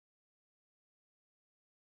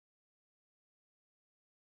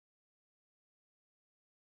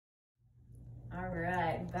All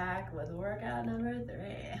right, back with workout number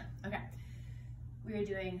 3. Okay, we are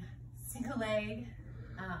doing single leg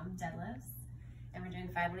deadlifts, and we're doing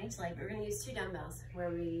 5 on each leg. We're going to use 2 dumbbells where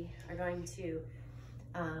we are going to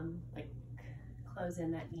like close in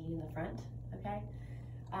that knee in the front. Okay,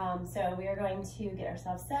 so we are going to get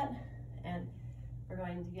ourselves set, and we're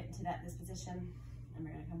going to get into this position, and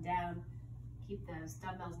we're going to come down, keep those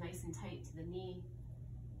dumbbells nice and tight to the knee,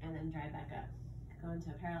 and then drive back up. Go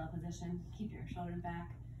into a parallel position, keep your shoulder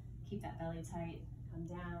back, keep that belly tight, come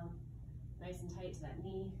down, nice and tight to that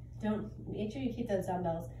knee. Make sure you keep those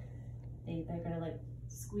dumbbells, they're gonna like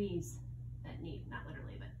squeeze that knee, not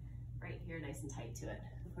literally, but right here, nice and tight to it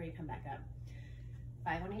before you come back up.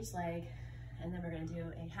 5 on each leg, and then we're gonna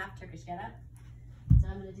do a half Turkish get up. So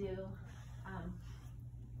I'm gonna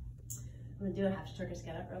do a half Turkish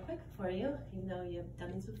get up real quick for you, even though you've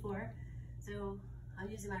done these before. So I'm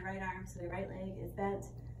using my right arm, so my right leg is bent.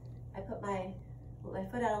 I put my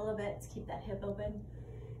foot out a little bit to keep that hip open,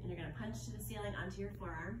 and you're gonna punch to the ceiling onto your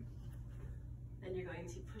forearm. Then you're going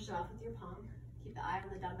to push off with your palm. Keep the eye on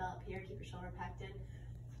the dumbbell up here, keep your shoulder packed in.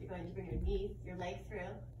 You're going to bring your leg through.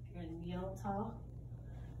 You're gonna kneel tall,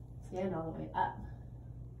 stand all the way up.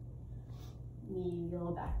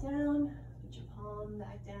 Kneel back down, put your palm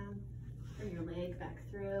back down, bring your leg back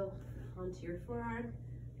through onto your forearm,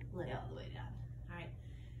 lay all the way down. All right,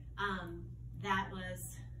 that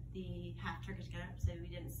was the half Turkish get up, so we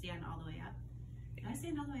didn't stand all the way up. Did I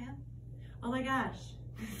stand all the way up? Oh my gosh,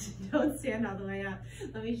 don't stand all the way up.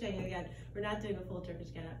 Let me show you again. We're not doing a full Turkish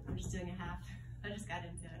get up, we're just doing a half. I just got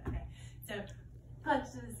into it, okay. So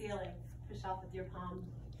punch to the ceiling, push off with your palm,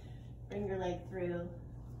 bring your leg through,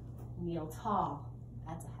 kneel tall.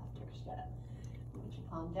 That's a half Turkish get up. Put your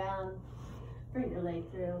palm down, bring your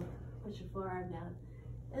leg through, push your forearm down,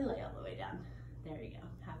 and lay all the way down. There you go,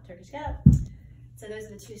 half Turkish get up. So those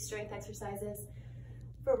are the 2 strength exercises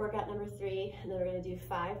for workout number 3, and then we're gonna do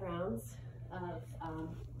 5 rounds of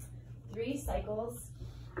 3 cycles.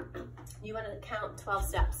 You wanna count 12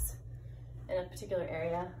 steps in a particular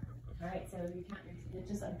area. All right, so you count,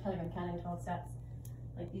 I'm telling you, I'm counting 12 steps,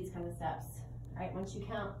 like these kind of steps. All right, once you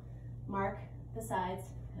count, mark the sides,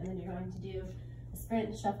 and then you're going to do a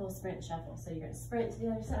sprint, shuffle, sprint, shuffle. So you're gonna sprint to the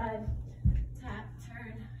other side, tap,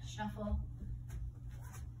 turn, shuffle,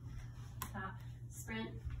 tap, sprint,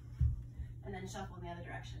 and then shuffle in the other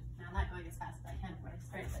direction. Now I'm not going as fast as I can for my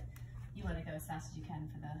sprint, but you want to go as fast as you can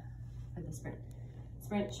for the sprint.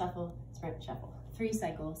 Sprint, shuffle, sprint, shuffle. 3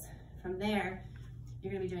 cycles. From there,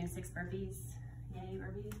 you're going to be doing 6 burpees. Yay,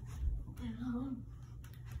 burpees. Down.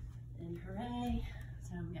 And hooray.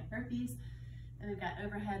 So we got burpees. Then we've got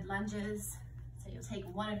overhead lunges. So you'll take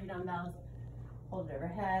one of your dumbbells, hold it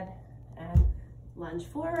overhead, and lunge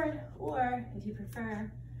forward, or if you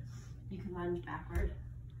prefer, you can lunge backward.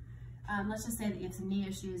 Let's just say that you have some knee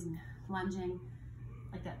issues and lunging,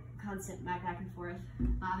 like that constant back and forth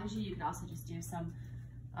bothers you. You could also just do some,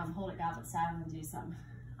 hold it goblet style and do some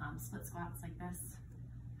split squats like this.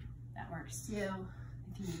 That works too,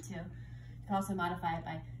 if you need to. You can also modify it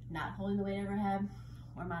by not holding the weight overhead,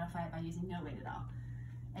 or modify it by using no weight at all.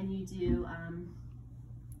 And you do,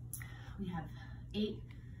 we have 8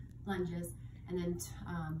 lunges, and then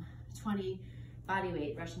 20 body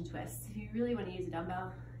weight Russian twists. If you really want to use a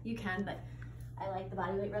dumbbell, you can, but I like the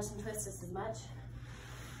body weight Russian twist just as much.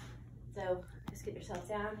 So just get yourself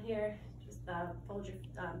down here, just fold your,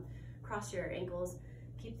 cross your ankles,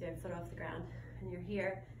 keep the foot off the ground, and you're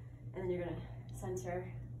here, and then you're gonna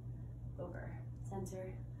center, over,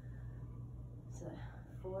 center, so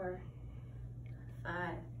 4, 5,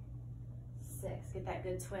 6, get that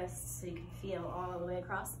good twist so you can feel all the way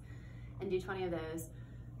across, and do 20 of those.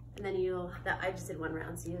 And then I just did 1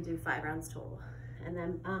 round, so you'll do 5 rounds total. And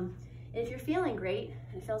then if you're feeling great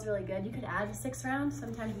and it feels really good, you could add 6 rounds.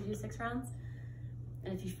 Sometimes we do 6 rounds.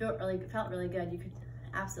 And if you felt really good, you could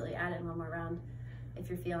absolutely add in 1 more round if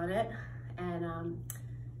you're feeling it. And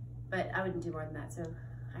but I wouldn't do more than that. So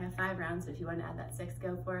I have 5 rounds, so if you want to add that 6,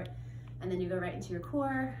 go for it. And then you go right into your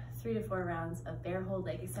core, 3 to 4 rounds of bear hold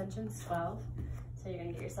leg extensions, 12. So you're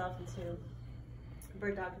gonna get yourself into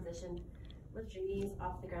bird dog position. Lift your knees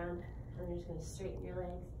off the ground, and then you're just gonna straighten your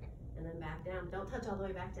legs, and then back down. Don't touch all the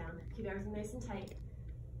way back down. Keep everything nice and tight.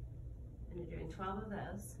 And you're doing 12 of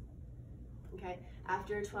those. Okay,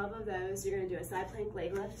 after 12 of those, you're gonna do a side plank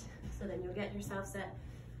leg lift. So then you'll get yourself set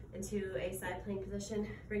into a side plank position.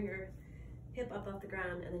 Bring your hip up off the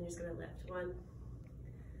ground, and then you're just gonna lift. 1,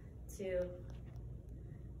 2,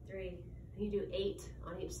 3. You do 8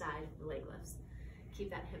 on each side of the leg lifts. Keep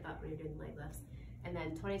that hip up when you're doing leg lifts. And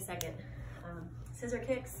then 20-second scissor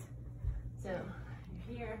kicks. So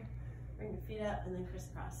you're here, bring your feet up, and then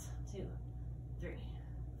crisscross. 2, 3,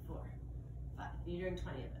 4, 5. You're doing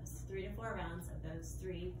 20 of those. 3 to 4 rounds of those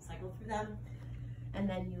 3. Cycle through them, and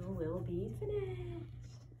then you will be finished.